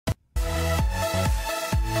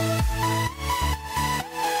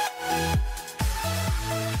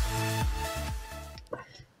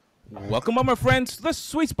Welcome, my friends, to the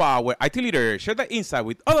Sweet Spot, where IT leaders share their insight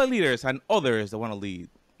with other leaders and others that want to lead.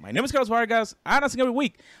 My name is Carlos Vargas, and as in every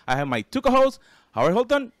week, I have my two co-hosts, Howard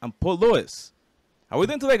Holton and Paul Lewis. How are we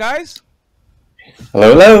doing today, guys?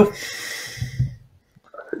 Hello, hello.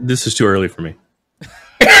 This is too early for me.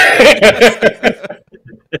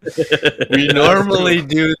 We normally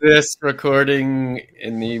do this recording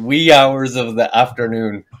in the wee hours of the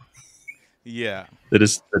afternoon. Yeah. That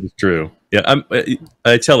is true. Yeah,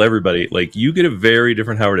 I tell everybody, like, you get a very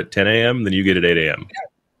different Howard at 10 a.m. than you get at 8 a.m.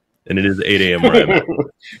 And it is 8 a.m. where I'm at.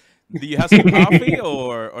 Do you have some coffee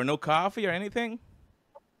or no coffee or anything?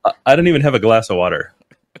 I don't even have a glass of water.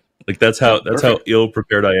 Like, that's how ill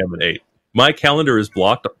prepared I am at 8. My calendar is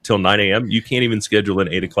blocked till 9 a.m. You can't even schedule an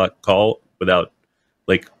 8 o'clock call without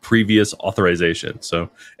like previous authorization. So,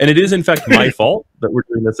 and it is in fact my fault that we're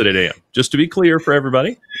doing this at 8 a.m. Just to be clear for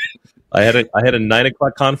everybody, I had a 9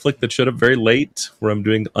 o'clock conflict that showed up very late, where I'm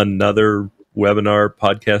doing another webinar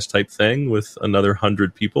podcast type thing with another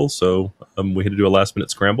 100 people. So we had to do a last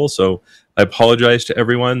minute scramble. So I apologize to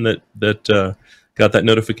everyone that got that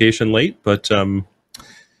notification late, but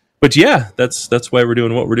yeah, that's why we're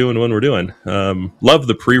doing what we're doing when we're doing. Love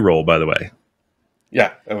the pre-roll, by the way.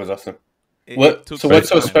 Yeah, that was awesome. What's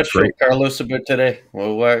so special, Carlos, about today?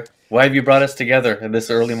 Well, why have you brought us together in this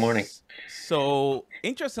early morning? So,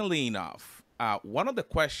 interestingly enough, one of the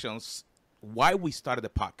questions why we started the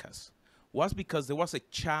podcast was because there was a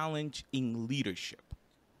challenge in leadership,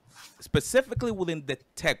 specifically within the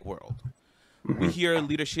tech world. Mm-hmm. We hear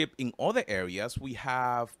leadership in other areas. We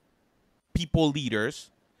have people leaders,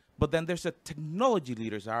 but then there's technology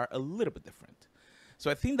leaders that are a little bit different.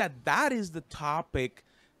 So I think that is the topic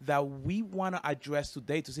that we want to address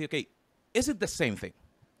today to see, okay, is it the same thing?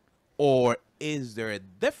 Or is there a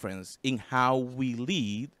difference in how we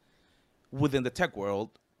lead within the tech world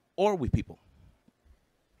or with people?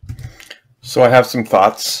 So I have some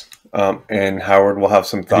thoughts, and Howard will have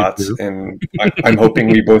some thoughts, and I'm hoping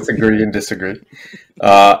we both agree and disagree.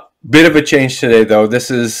 Bit of a change today, though. This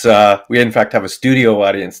is, we in fact have a studio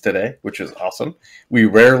audience today, which is awesome. We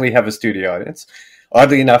rarely have a studio audience.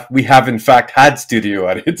 Oddly enough, we have in fact had studio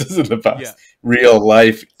audiences in the past, real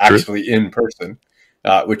life, actually in person,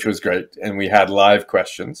 which was great. And we had live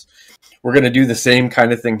questions. We're going to do the same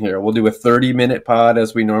kind of thing here. We'll do a 30-minute pod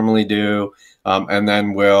as we normally do. And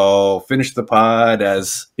then we'll finish the pod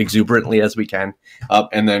as exuberantly as we can,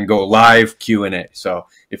 and then go live Q&A. So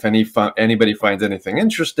if anybody finds anything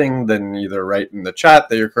interesting, then either write in the chat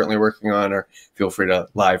that you're currently working on, or feel free to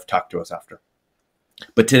live talk to us after.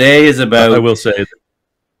 But today is about... I will say...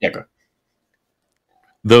 Yeah, go ahead.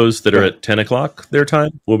 Those that are at 10 o'clock their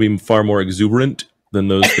time will be far more exuberant than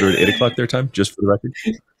those that are at 8 o'clock their time, just for the record.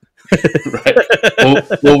 Right.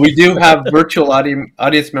 Well, we do have virtual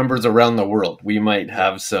audience members around the world. We might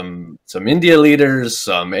have some India leaders,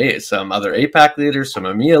 some other APAC leaders, some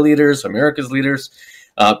EMEA leaders, America's leaders,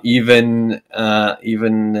 even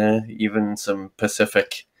some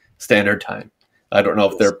Pacific Standard Time. I don't know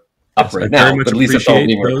if they're up right now, but at least it's all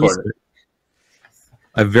being recorded.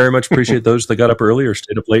 I very much appreciate those that got up early or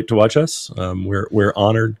stayed up late to watch us. We're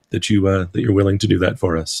honored that you're willing to do that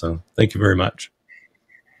for us. So thank you very much.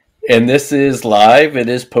 And this is live. It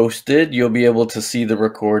is posted. You'll be able to see the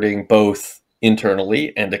recording both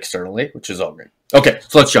internally and externally, which is all great. Okay,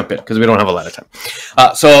 so let's jump in because we don't have a lot of time.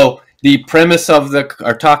 So the premise of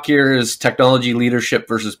our talk here is technology leadership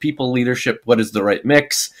versus people leadership. What is the right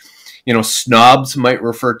mix? You know, snobs might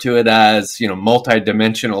refer to it as,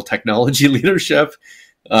 multi-dimensional technology leadership.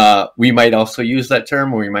 We might also use that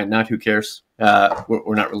term, or we might not. Who cares?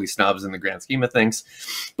 We're not really snobs in the grand scheme of things.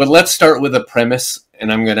 But let's start with a premise,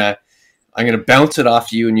 and I'm gonna bounce it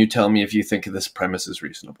off you, and you tell me if you think this premise is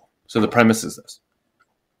reasonable. So the premise is this: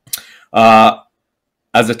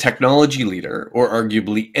 as a technology leader, or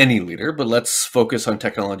arguably any leader, but let's focus on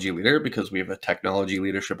technology leader because we have a technology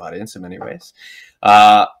leadership audience in many ways.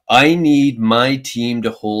 I need my team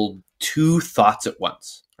to hold two thoughts at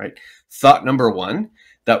once, right? Thought number one,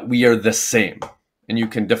 that we are the same. And you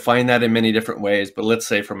can define that in many different ways, but let's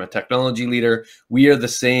say from a technology leader, we are the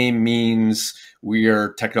same means we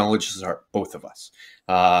are technologists, are both of us.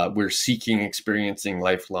 We're experiencing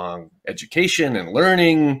lifelong education and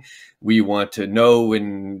learning. We want to know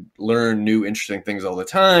and learn new interesting things all the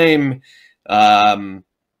time.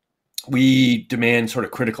 We demand sort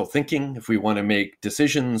of critical thinking. If we want to make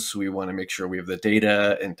decisions, we want to make sure we have the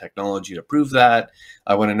data and technology to prove that.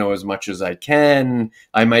 I want to know as much as I can.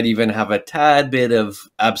 I might even have a tad bit of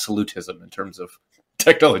absolutism in terms of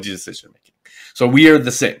technology decision making. So we are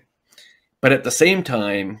the same. But at the same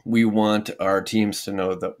time, we want our teams to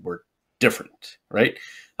know that we're different, right?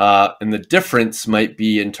 And the difference might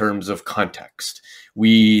be in terms of context.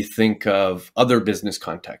 We think of other business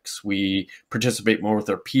contexts. We participate more with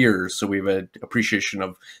our peers, so we have an appreciation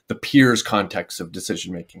of the peers' context of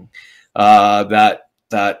decision making. That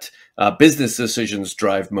business decisions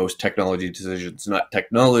drive most technology decisions, not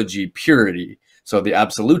technology purity. So the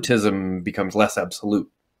absolutism becomes less absolute.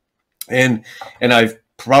 And I've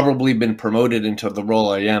probably been promoted into the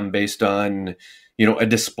role I am based on, a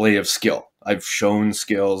display of skill. I've shown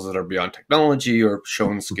skills that are beyond technology, or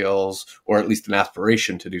shown skills, or at least an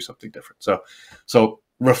aspiration to do something different. So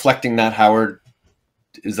reflecting that, Howard,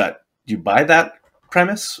 do you buy that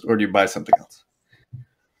premise, or do you buy something else?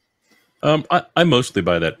 I mostly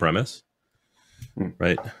buy that premise,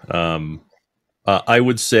 right? I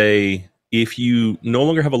would say if you no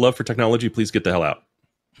longer have a love for technology, please get the hell out,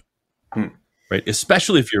 right?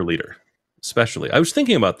 Especially if you're a leader. Especially, I was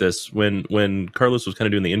thinking about this when Carlos was kind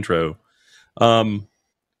of doing the intro.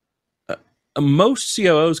 Most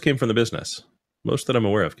COOs came from the business. Most that I'm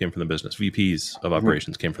aware of came from the business. VPs of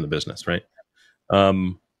operations came from the business, right?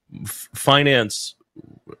 Finance,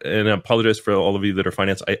 and I apologize for all of you that are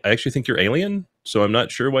finance. I actually think you're alien, so I'm not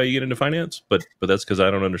sure why you get into finance, but that's because I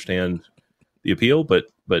don't understand the appeal. But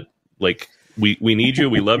like we need you,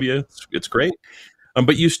 we love you. It's great.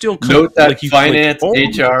 But you still note that finance,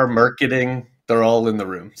 HR, marketing, they're all in the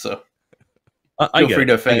room. So feel free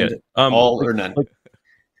to offend all or none.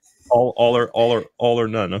 All or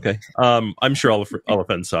none. Okay. I'm sure I'll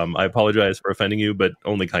offend some. I apologize for offending you, but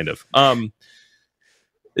only kind of.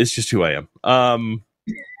 It's just who I am.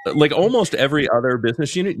 Like almost every other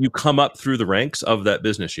business unit, you come up through the ranks of that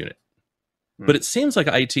business unit. But it seems like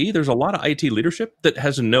IT, there's a lot of IT leadership that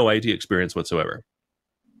has no IT experience whatsoever.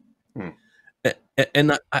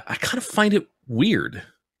 And I kind of find it weird,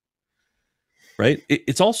 right?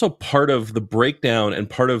 It's also part of the breakdown and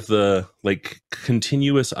part of the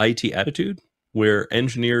continuous IT attitude where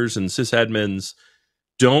engineers and sysadmins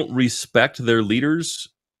don't respect their leaders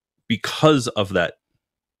because of that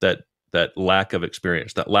lack of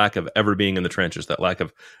experience, that lack of ever being in the trenches, that lack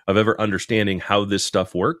of ever understanding how this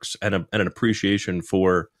stuff works, and an appreciation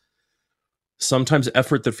for sometimes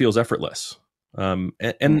effort that feels effortless. And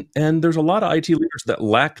there's a lot of IT leaders that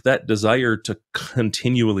lack that desire to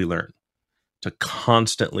continually learn, to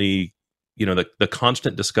constantly, the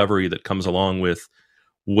constant discovery that comes along with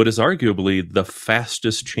what is arguably the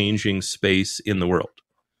fastest changing space in the world.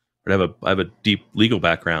 I have a deep legal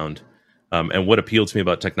background, and what appealed to me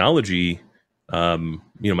about technology,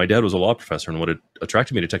 my dad was a law professor, and what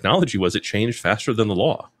attracted me to technology was it changed faster than the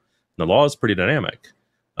law. And the law is pretty dynamic.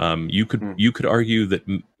 You could argue that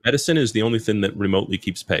medicine is the only thing that remotely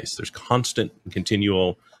keeps pace. There's constant and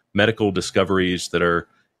continual medical discoveries that are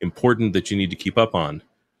important that you need to keep up on.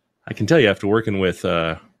 I can tell you, after working with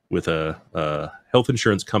a health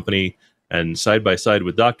insurance company and side by side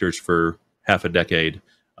with doctors for half a decade,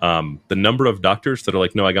 the number of doctors that are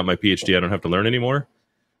like, "No, I got my PhD, I don't have to learn anymore,"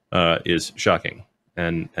 is shocking.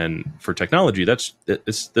 And for technology, that's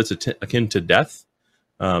akin to death.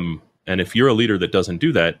 And if you're a leader that doesn't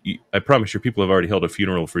do that, I promise you, people have already held a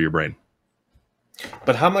funeral for your brain.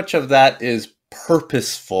 But how much of that is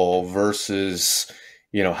purposeful versus,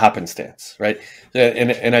 happenstance, right?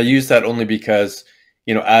 And I use that only because,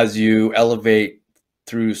 as you elevate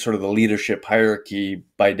through sort of the leadership hierarchy,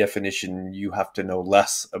 by definition, you have to know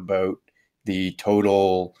less about the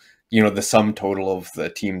total, the sum total of the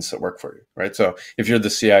teams that work for you, right? So if you're the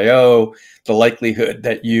CIO, the likelihood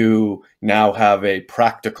that you now have a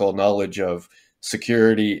practical knowledge of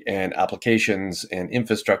security and applications and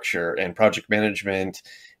infrastructure and project management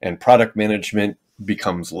and product management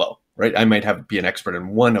becomes low, right? I might be an expert in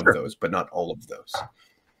one of those, but not all of those.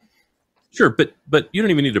 Sure, but you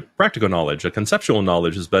don't even need a practical knowledge. A conceptual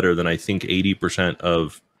knowledge is better than I think 80%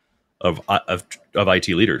 of IT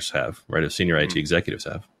leaders have, right? Of senior IT executives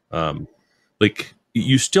have.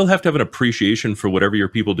 You still have to have an appreciation for whatever your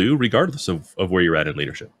people do, regardless of where you're at in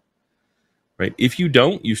leadership, right? If you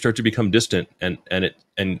don't, you start to become distant,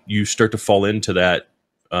 and you start to fall into that.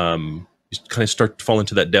 You kind of start to fall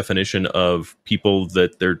into that definition of people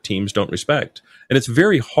that their teams don't respect, and it's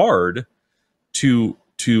very hard to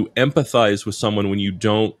empathize with someone when you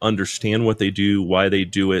don't understand what they do, why they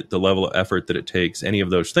do it, the level of effort that it takes, any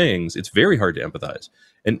of those things. It's very hard to empathize.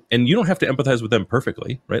 And you don't have to empathize with them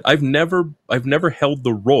perfectly, right? I've never held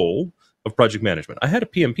the role of project management. I had a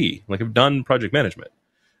PMP, I've done project management,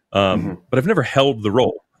 but I've never held the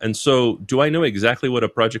role. And so, do I know exactly what a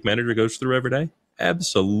project manager goes through every day?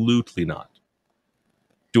 Absolutely not.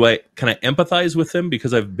 Can I empathize with them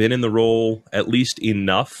because I've been in the role at least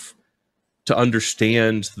enough to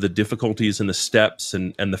understand the difficulties and the steps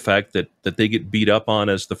and the fact that they get beat up on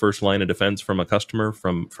as the first line of defense from a customer,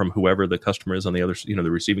 from whoever the customer is on the other,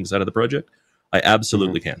 the receiving side of the project, I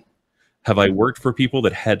absolutely can. Have I worked for people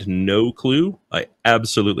that had no clue? I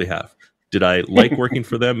absolutely have. Did I like working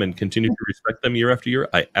for them and continue to respect them year after year?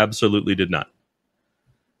 I absolutely did not.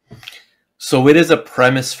 So it is a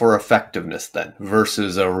premise for effectiveness then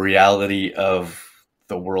versus a reality of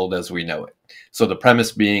the world as we know it. So the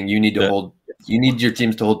premise being you need your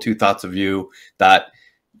teams to hold two thoughts of you, that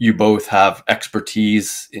you both have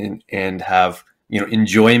expertise in and have,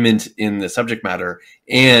 enjoyment in the subject matter,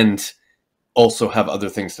 and also have other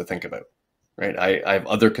things to think about, right? I have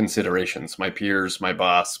other considerations, my peers, my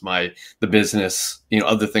boss, the business,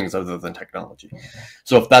 other things other than technology.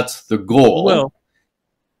 So if that's the goal,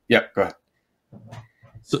 yeah, go ahead.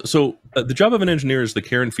 So the job of an engineer is the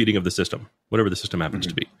care and feeding of the system, whatever the system happens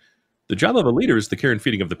to be. The job of a leader is the care and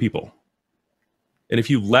feeding of the people. And if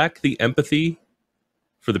you lack the empathy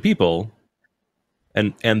for the people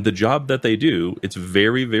and the job that they do, it's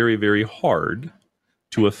very, very, very hard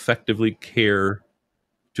to effectively care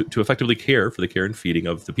to effectively care for the care and feeding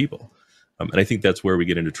of the people. And I think that's where we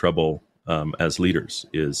get into trouble as leaders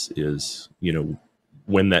is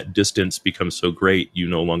when that distance becomes so great, you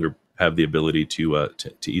no longer have the ability to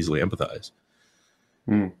easily empathize.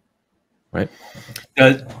 Right.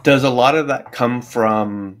 Does a lot of that come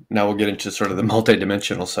from, now we'll get into sort of the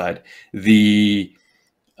multidimensional side, the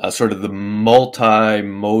sort of the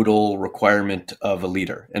multimodal requirement of a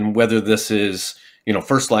leader, and whether this is,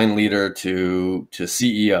 first line leader to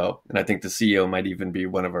CEO, and I think the CEO might even be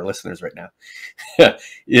one of our listeners right now.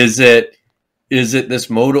 Is it this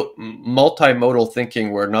multimodal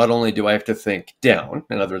thinking where not only do I have to think down,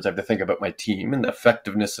 in other words, I have to think about my team and the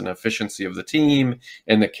effectiveness and efficiency of the team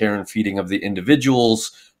and the care and feeding of the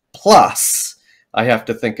individuals, plus I have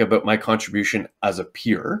to think about my contribution as a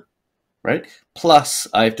peer, right? Plus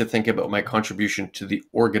I have to think about my contribution to the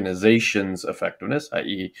organization's effectiveness,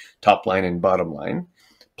 i.e. top line and bottom line.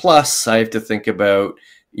 Plus I have to think about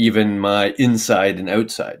even my inside and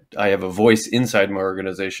outside. I have a voice inside my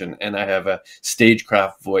organization and I have a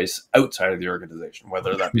stagecraft voice outside of the organization,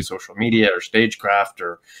 whether that be social media or stagecraft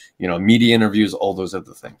or, media interviews, all those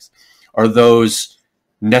other things. Are those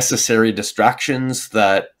necessary distractions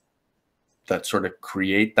that sort of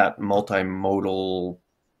create that multimodal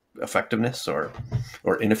effectiveness or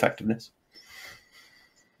ineffectiveness?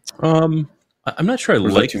 I'm not sure I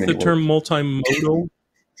like the term multimodal.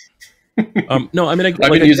 No, I mean,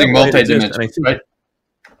 I've been using multi-dimensional, right?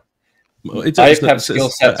 I have skill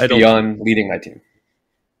sets beyond leading my team.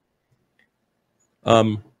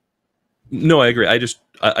 No, I agree. I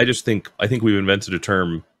think we've invented a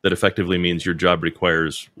term that effectively means your job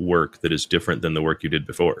requires work that is different than the work you did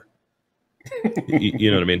before.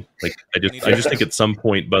 You know what I mean? Like, I just think at some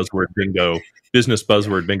point business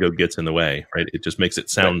buzzword bingo gets in the way, right? It just makes it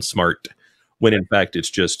sound smart when in fact it's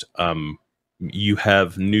just you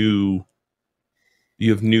have new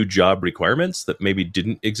job requirements that maybe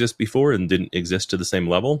didn't exist before and didn't exist to the same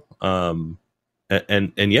level. And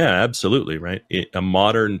yeah, absolutely, right. A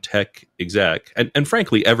modern tech exec, and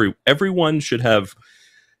frankly, everyone should have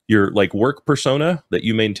your work persona that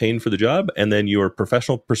you maintain for the job, and then your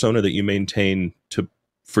professional persona that you maintain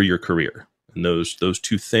for your career. And those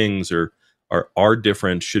two things are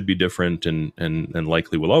different, should be different, and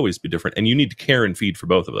likely will always be different. And you need to care and feed for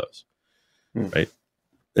both of those. Right.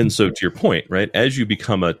 And so to your point, right, as you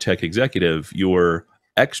become a tech executive, your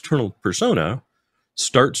external persona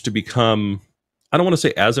starts to become, I don't want to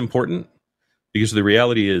say as important, because the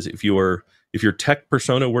reality is if your tech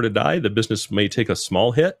persona were to die, the business may take a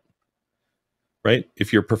small hit, right?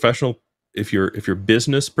 If your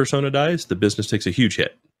business persona dies, the business takes a huge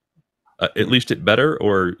hit. At least it better,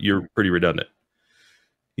 or you're pretty redundant.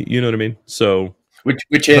 You know what I mean? So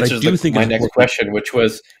Which answers my next question, which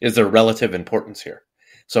was, is there relative importance here?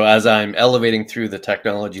 So as I'm elevating through the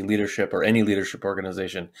technology leadership or any leadership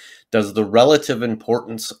organization, does the relative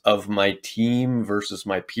importance of my team versus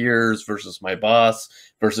my peers versus my boss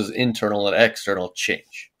versus internal and external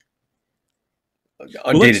change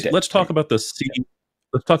on day to day? Let's talk about let's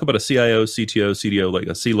talk about a CIO, CTO, CDO, like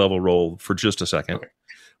a C-level role for just a second,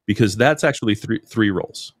 because that's actually three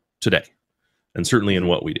roles today. And certainly in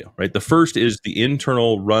what we do, right? The first is the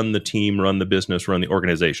internal, run the team, run the business, run the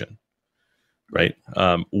organization, right?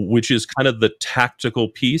 Which is kind of the tactical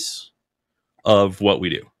piece of what we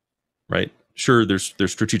do, right? Sure, there's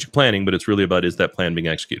strategic planning, but it's really about, is that plan being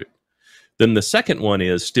executed? Then the second one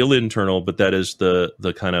is still internal, but that is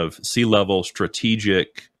the kind of C-level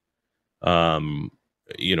strategic, kind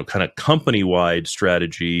of company-wide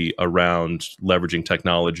strategy around leveraging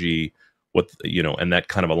technology, and that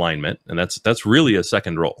kind of alignment. And that's really a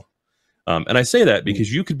second role. And I say that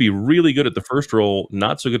because you could be really good at the first role,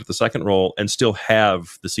 not so good at the second role, and still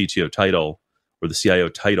have the CTO title or the CIO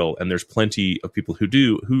title. And there's plenty of people who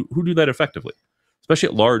do that effectively, especially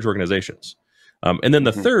at large organizations. And then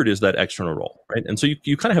the third is that external role, right? And so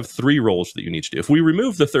you kind of have three roles that you need to do. If we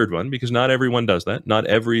remove the third one, because not everyone does that, not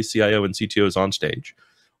every CIO and CTO is on stage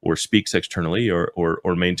or speaks externally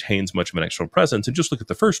or maintains much of an external presence, and just look at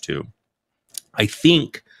the first two, I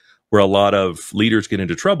think where a lot of leaders get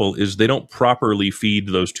into trouble is they don't properly feed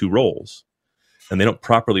those two roles, and they don't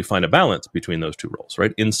properly find a balance between those two roles,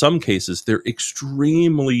 right? In some cases, they're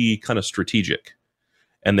extremely kind of strategic,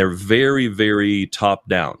 and they're very, very top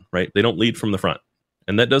down, right? They don't lead from the front.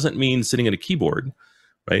 And that doesn't mean sitting at a keyboard,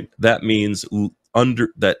 right? That means under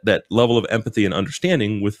that level of empathy and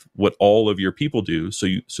understanding with what all of your people do,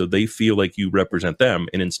 so they feel like you represent them,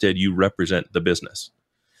 and instead you represent the business.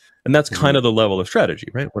 And that's kind of the level of strategy,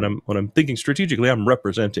 right? When I'm thinking strategically, I'm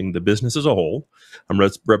representing the business as a whole. I'm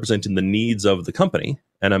representing the needs of the company,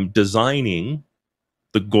 and I'm designing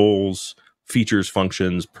the goals, features,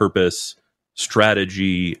 functions, purpose,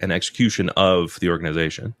 strategy, and execution of the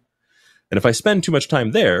organization. And if I spend too much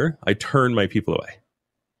time there, I turn my people away.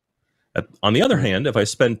 On the other hand, if I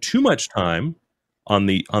spend too much time on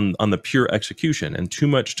the pure execution and too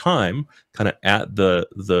much time kind of at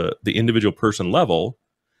the individual person level,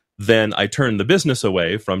 then I turn the business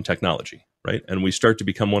away from technology, right? And we start to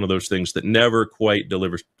become one of those things that never quite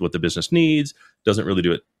delivers what the business needs, doesn't really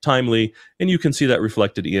do it timely. And you can see that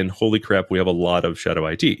reflected in, holy crap, we have a lot of shadow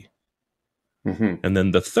IT. And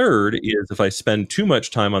then the third is if I spend too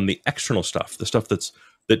much time on the external stuff, the stuff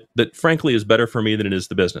that frankly is better for me than it is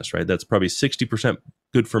the business, right? That's probably 60%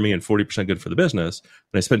 good for me and 40% good for the business.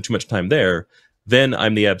 And I spend too much time there, then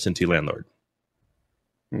I'm the absentee landlord.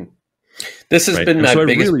 This has been my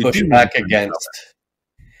biggest pushback against.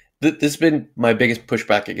 This has been my biggest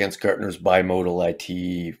pushback against Gartner's bimodal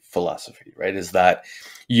IT philosophy, right? Is that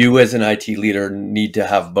you as an IT leader need to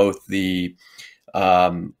have both the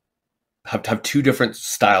have two different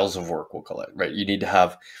styles of work, we'll call it, right? You need to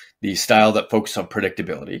have the style that focuses on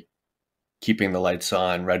predictability, keeping the lights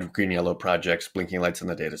on, red, green, yellow projects, blinking lights in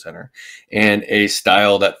the data center, and a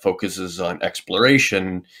style that focuses on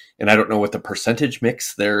exploration. And I don't know what the percentage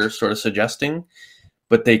mix they're sort of suggesting,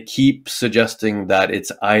 but they keep suggesting that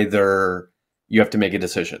it's either you have to make a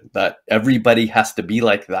decision that everybody has to be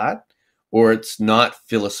like that, or it's not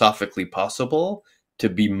philosophically possible to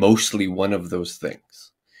be mostly one of those things.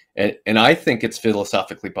 And I think it's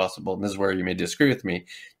philosophically possible, and this is where you may disagree with me,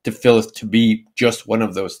 to be just one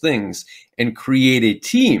of those things and create a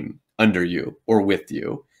team under you or with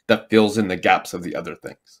you that fills in the gaps of the other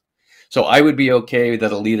things. So I would be okay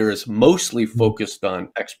that a leader is mostly focused on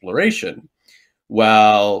exploration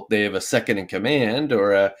while they have a second in command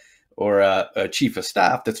or a chief of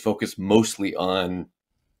staff that's focused mostly on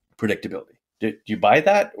predictability. Do you buy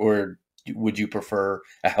that, or would you prefer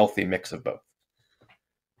a healthy mix of both?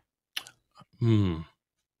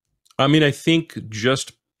 I mean, I think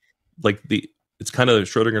just like it's kind of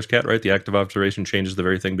Schrodinger's cat, right? The act of observation changes the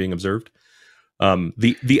very thing being observed.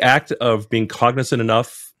 The act of being cognizant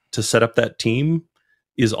enough to set up that team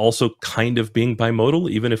is also kind of being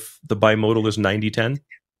bimodal, even if the bimodal is 90-10.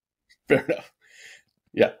 Fair enough.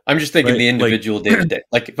 Yeah, I'm just thinking the individual day to day.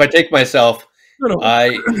 Like if I take myself,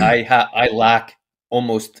 I lack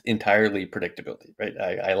almost entirely predictability, right?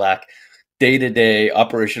 I lack day-to-day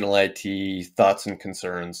operational IT thoughts and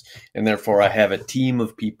concerns, and therefore I have a team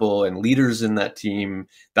of people and leaders in that team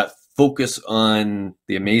that focus on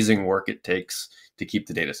the amazing work it takes to keep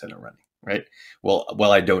the data center running, right? Well,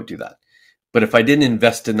 I don't do that. But if I didn't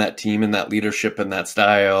invest in that team and that leadership and that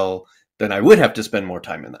style, then I would have to spend more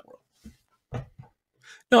time in that world.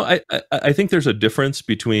 No, I think there's a difference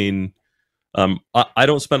between, I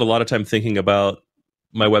don't spend a lot of time thinking about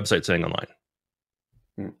my website staying online.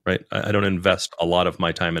 Right. I don't invest a lot of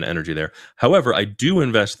my time and energy there. However, I do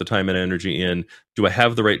invest the time and energy in, do I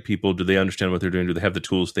have the right people? Do they understand what they're doing? Do they have the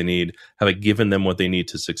tools they need? Have I given them what they need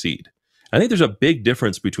to succeed? I think there's a big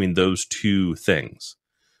difference between those two things.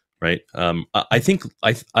 Right. I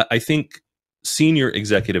think senior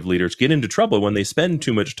executive leaders get into trouble when they spend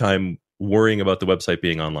too much time worrying about the website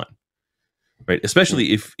being online. Right.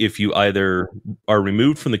 Especially if you either are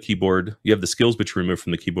removed from the keyboard, you have the skills, but you're removed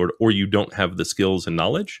from the keyboard, or you don't have the skills and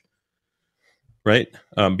knowledge. Right.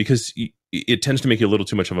 Because it tends to make you a little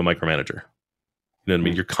too much of a micromanager. You know what I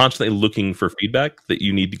mean? You're constantly looking for feedback that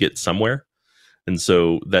you need to get somewhere. And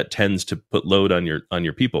so that tends to put load on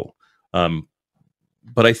your people.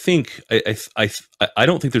 But I think I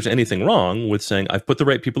don't think there's anything wrong with saying I've put the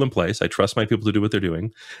right people in place. I trust my people to do what they're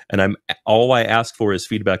doing, and all I ask for is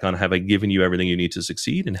feedback on, have I given you everything you need to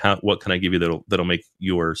succeed, and what can I give you that'll make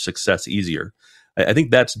your success easier? I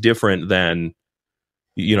think that's different than,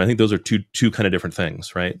 I think those are two kind of different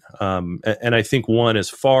things, right? And I think one is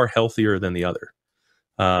far healthier than the other.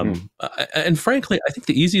 And frankly, I think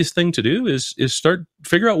the easiest thing to do is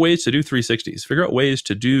figure out ways to do 360s, figure out ways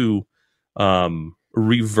to do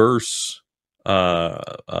reverse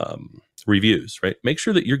reviews, right? Make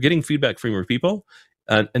sure that you're getting feedback from your people,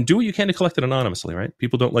 and do what you can to collect it anonymously, right?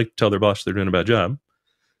 People don't like to tell their boss they're doing a bad job,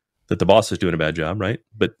 that the boss is doing a bad job, right?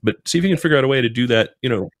 But see if you can figure out a way to do that.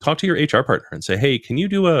 Talk to your HR partner and say, hey, can you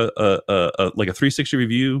do a 360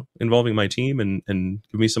 review involving my team and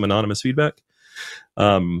give me some anonymous feedback?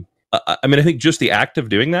 I think just the act of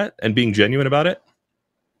doing that and being genuine about it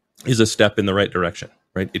is a step in the right direction,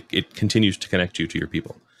 right? It continues to connect you to your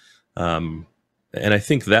people. And I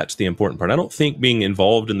think that's the important part. I don't think being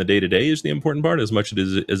involved in the day-to-day is the important part as much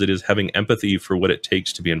as it is having empathy for what it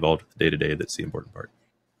takes to be involved with the day-to-day. That's the important part.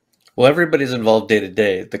 Well, everybody's involved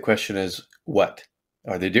day-to-day. The question is, what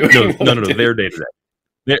are they doing? No, their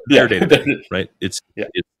day-to-day. Their day-to-day, right? It's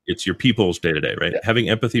your people's day-to-day, right? Yeah. Having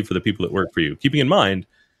empathy for the people that work for you. Keeping in mind,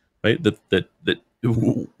 right, that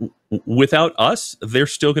without us, they're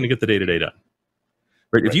still going to get the day-to-day done.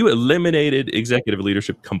 Right? If you eliminated executive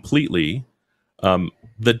leadership completely,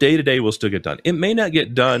 the day-to-day will still get done. It may not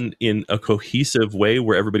get done in a cohesive way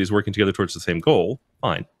where everybody's working together towards the same goal.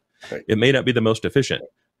 Fine. Right. It may not be the most efficient.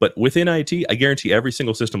 But within IT, I guarantee every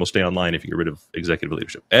single system will stay online if you get rid of executive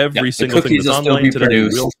leadership. Every single thing that's online today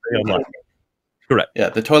will stay online. Correct. Yeah,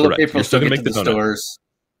 the toilet paper will still get to the stores.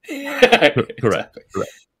 Correct. Correct.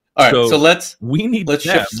 All right, so let's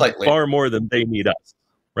shift slightly. Far more than they need us,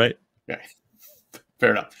 right? Okay. Fair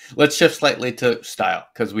enough. Let's shift slightly to style,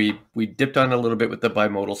 because we dipped on a little bit with the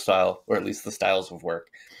bimodal style, or at least the styles of work.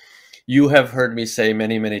 You have heard me say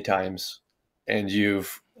many, many times, and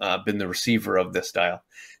you've been the receiver of this style,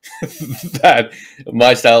 that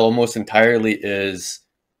my style almost entirely is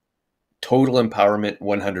total empowerment,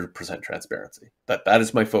 100% transparency. That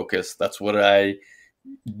is my focus. That's what I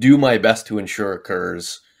do my best to ensure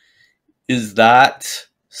occurs. Is that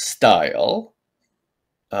style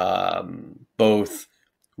both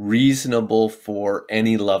reasonable for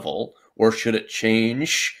any level, or should it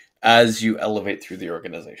change as you elevate through the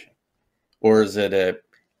organization? Or is it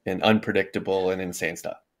an unpredictable and insane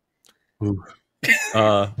style?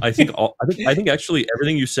 I think actually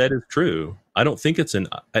everything you said is true. I don't think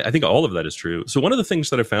I think all of that is true. So one of the things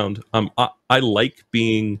that I found, I like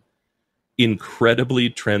being incredibly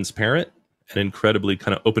transparent and incredibly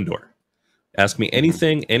kind of open door. Ask me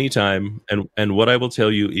anything, anytime, and what I will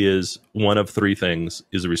tell you is one of three things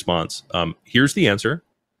is a response. Here's the answer,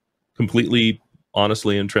 completely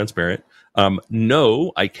honestly and transparent.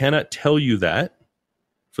 No, I cannot tell you that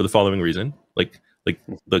for the following reason. Like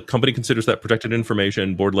the company considers that protected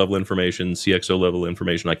information, board level information, CXO level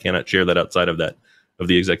information. I cannot share that outside of the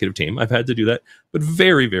executive team. I've had to do that, but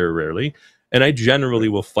very, very rarely. And I generally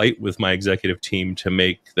will fight with my executive team to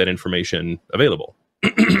make that information available.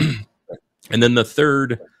 And then the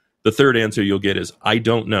third answer you'll get is, I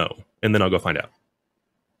don't know. And then I'll go find out.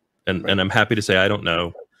 And I'm happy to say, I don't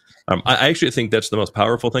know. I actually think that's the most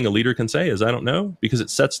powerful thing a leader can say is, I don't know, because it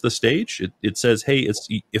sets the stage. It says, hey,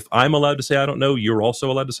 if I'm allowed to say I don't know, you're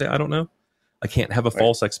also allowed to say I don't know. I can't have a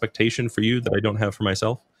false expectation for you that I don't have for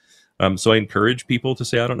myself. So I encourage people to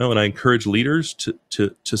say I don't know, and I encourage leaders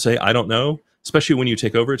to say I don't know, especially when you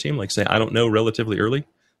take over a team. Like, say I don't know relatively early.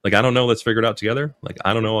 Like, I don't know, let's figure it out together. Like,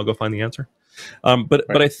 I don't know, I'll go find the answer.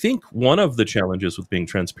 But I think one of the challenges with being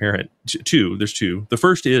transparent, there's two. The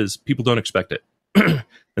first is people don't expect it.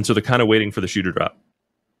 And so they're kind of waiting for the shoe to drop.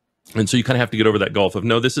 And so you kind of have to get over that gulf of,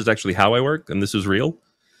 no, this is actually how I work, and this is real.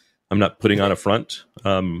 I'm not putting on a front.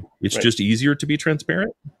 It's just easier to be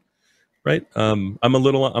transparent, right? I'm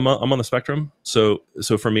on the spectrum. So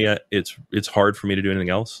for me, it's hard for me to do anything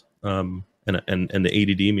else. And the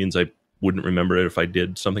ADD means I wouldn't remember it if I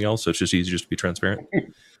did something else. So it's just easier just to be transparent.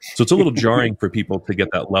 So it's a little jarring for people to get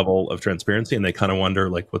that level of transparency, and they kind of wonder,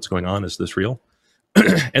 like, what's going on? Is this real?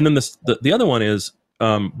 And then the other one is,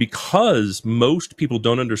 because most people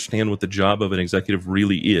don't understand what the job of an executive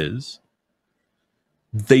really is,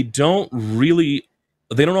 they don't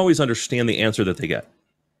always understand the answer that they get,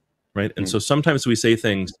 right? And so sometimes we say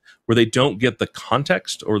things where they don't get the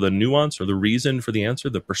context or the nuance or the reason for the answer,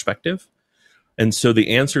 the perspective. And so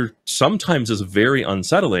the answer sometimes is very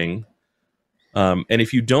unsettling. And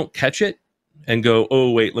if you don't catch it and go,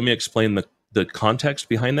 oh, wait, let me explain the context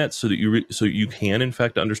behind that so that you can, in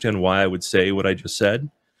fact, understand why I would say what I just said.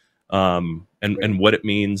 and what it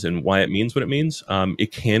means and why it means what it means,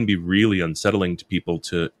 it can be really unsettling to people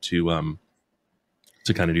to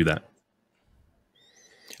kind of do that.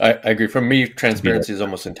 I agree. For me, transparency is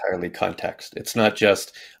almost entirely context. It's not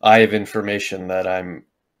just I have information that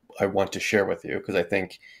I want to share with you, because I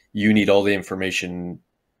think you need all the information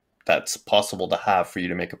that's possible to have for you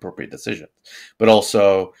to make appropriate decisions, but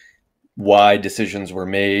also why decisions were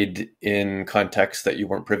made in context that you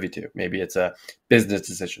weren't privy to. Maybe it's a business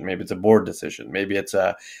decision, maybe it's a board decision, maybe it's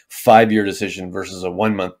a 5-year decision versus a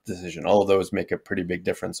 1-month decision. All of those make a pretty big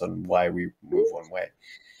difference on why we move one way.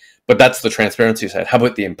 But that's the transparency side. How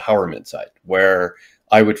about the empowerment side, where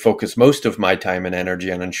I would focus most of my time and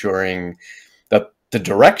energy on ensuring that the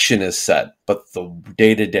direction is set, but the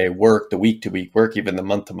day-to-day work, the week-to-week work, even the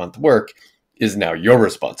month-to-month work is now your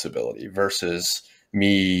responsibility versus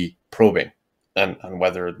me probing on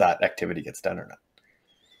whether that activity gets done or not.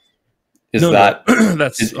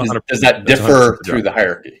 Does that differ through the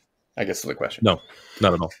hierarchy? I guess is the question. No,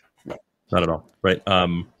 not at all. No. Not at all. Right.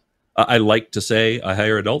 I like to say I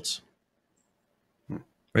hire adults.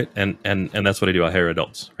 Right. And that's what I do. I hire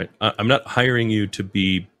adults. Right. I'm not hiring you to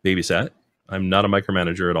be babysat. I'm not a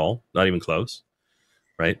micromanager at all. Not even close.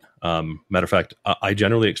 Right. Matter of fact, I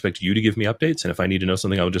generally expect you to give me updates. And if I need to know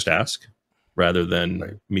something, I will just ask, rather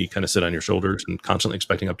than me kind of sit on your shoulders and constantly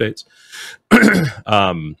expecting updates.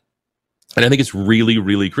 And I think it's really,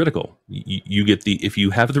 really critical. You get if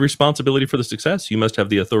you have the responsibility for the success, you must have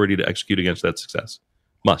the authority to execute against that success.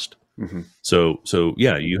 Must. Mm-hmm. So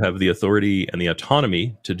yeah, you have the authority and the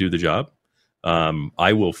autonomy to do the job.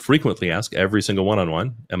 I will frequently ask every single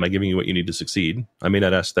one-on-one, am I giving you what you need to succeed? I may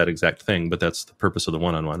not ask that exact thing, but that's the purpose of the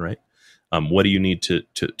one-on-one, right? What do you need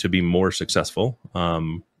to be more successful?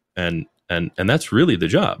 And that's really the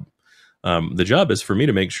job. The job is for me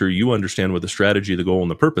to make sure you understand what the strategy, the goal,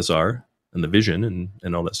 and the purpose are, and the vision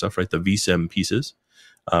and all that stuff, right? The VSEM pieces.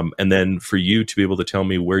 And then for you to be able to tell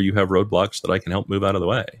me where you have roadblocks that I can help move out of the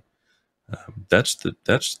way. That's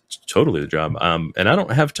totally the job. And I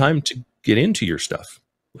don't have time to get into your stuff.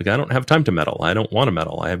 Like, I don't have time to meddle. I don't want to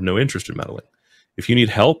meddle. I have no interest in meddling. If you need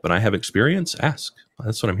help and I have experience, ask.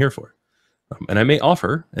 That's what I'm here for. And I may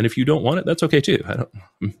offer. And if you don't want it, that's okay too.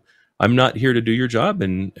 I'm not here to do your job,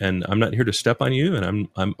 and I'm not here to step on you, and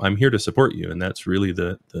I'm here to support you, and that's really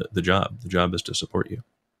the job. The job is to support you.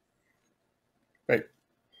 Right.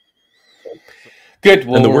 Good.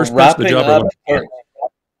 Well, and the worst parts of the job are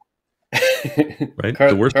right.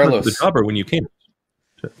 The worst parts of the job are when you can't.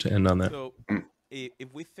 To end on that. So,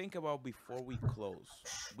 if we think about before we close,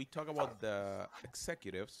 we talk about the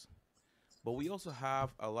executives, but we also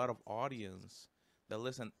have a lot of audience that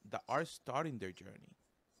are starting their journey.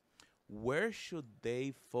 Where should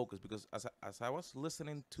they focus? Because as I was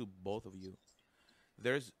listening to both of you,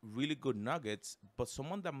 there's really good nuggets, but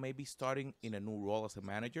someone that may be starting in a new role as a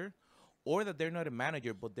manager, or that they're not a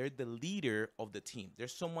manager, but they're the leader of the team.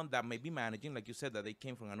 There's someone that may be managing, like you said, that they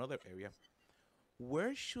came from another area.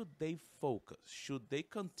 Where should they focus? Should they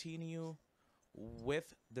continue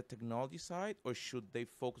with the technology side, or should they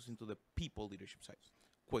focus into the people leadership side?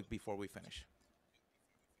 Quick before we finish.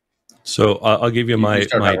 So I'll give you my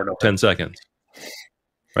 10 seconds,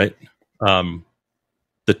 right?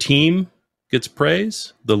 The team gets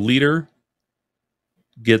praise. The leader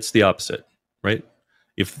gets the opposite, right?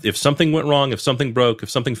 If something went wrong, if something broke, if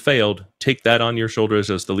something failed, take that on your shoulders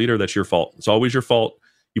as the leader. That's your fault. It's always your fault.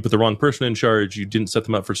 You put the wrong person in charge. You didn't set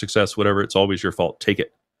them up for success, whatever. It's always your fault. Take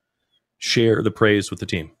it. Share the praise with the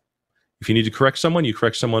team. If you need to correct someone, you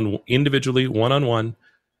correct someone individually, one-on-one.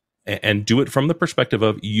 And do it from the perspective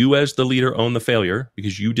of you as the leader own the failure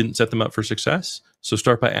because you didn't set them up for success. So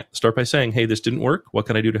start by saying, hey, this didn't work. What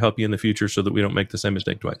can I do to help you in the future so that we don't make the same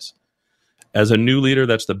mistake twice? As a new leader,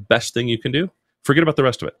 that's the best thing you can do. Forget about the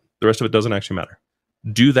rest of it. The rest of it doesn't actually matter.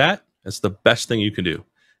 Do that. That's the best thing you can do.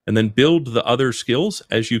 And then build the other skills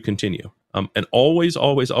as you continue. And always,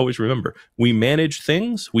 always, always remember, we manage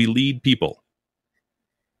things, we lead people.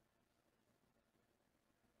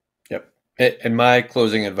 And my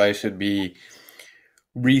closing advice would be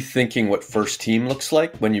rethinking what first team looks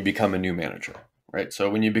like when you become a new manager, right? So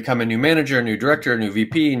when you become a new manager, a new director, a new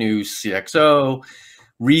VP, new CXO,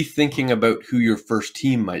 rethinking about who your first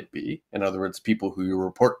team might be. In other words, people who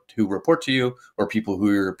report to you, or people who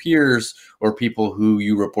are your peers, or people who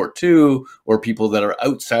you report to, or people that are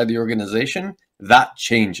outside the organization. That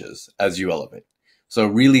changes as you elevate. So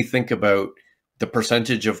really think about the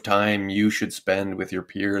percentage of time you should spend with your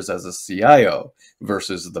peers as a CIO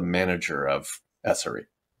versus the manager of SRE.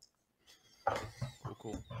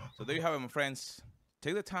 Cool. So there you have it, my friends.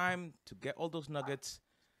 Take the time to get all those nuggets.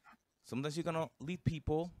 Sometimes you're going to lead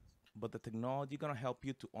people. but the technology gonna help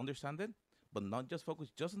you to understand it, but not just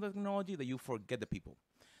focus just on the technology that you forget the people.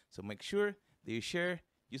 So make sure that you share,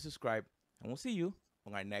 you subscribe, and we'll see you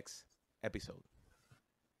on our next episode.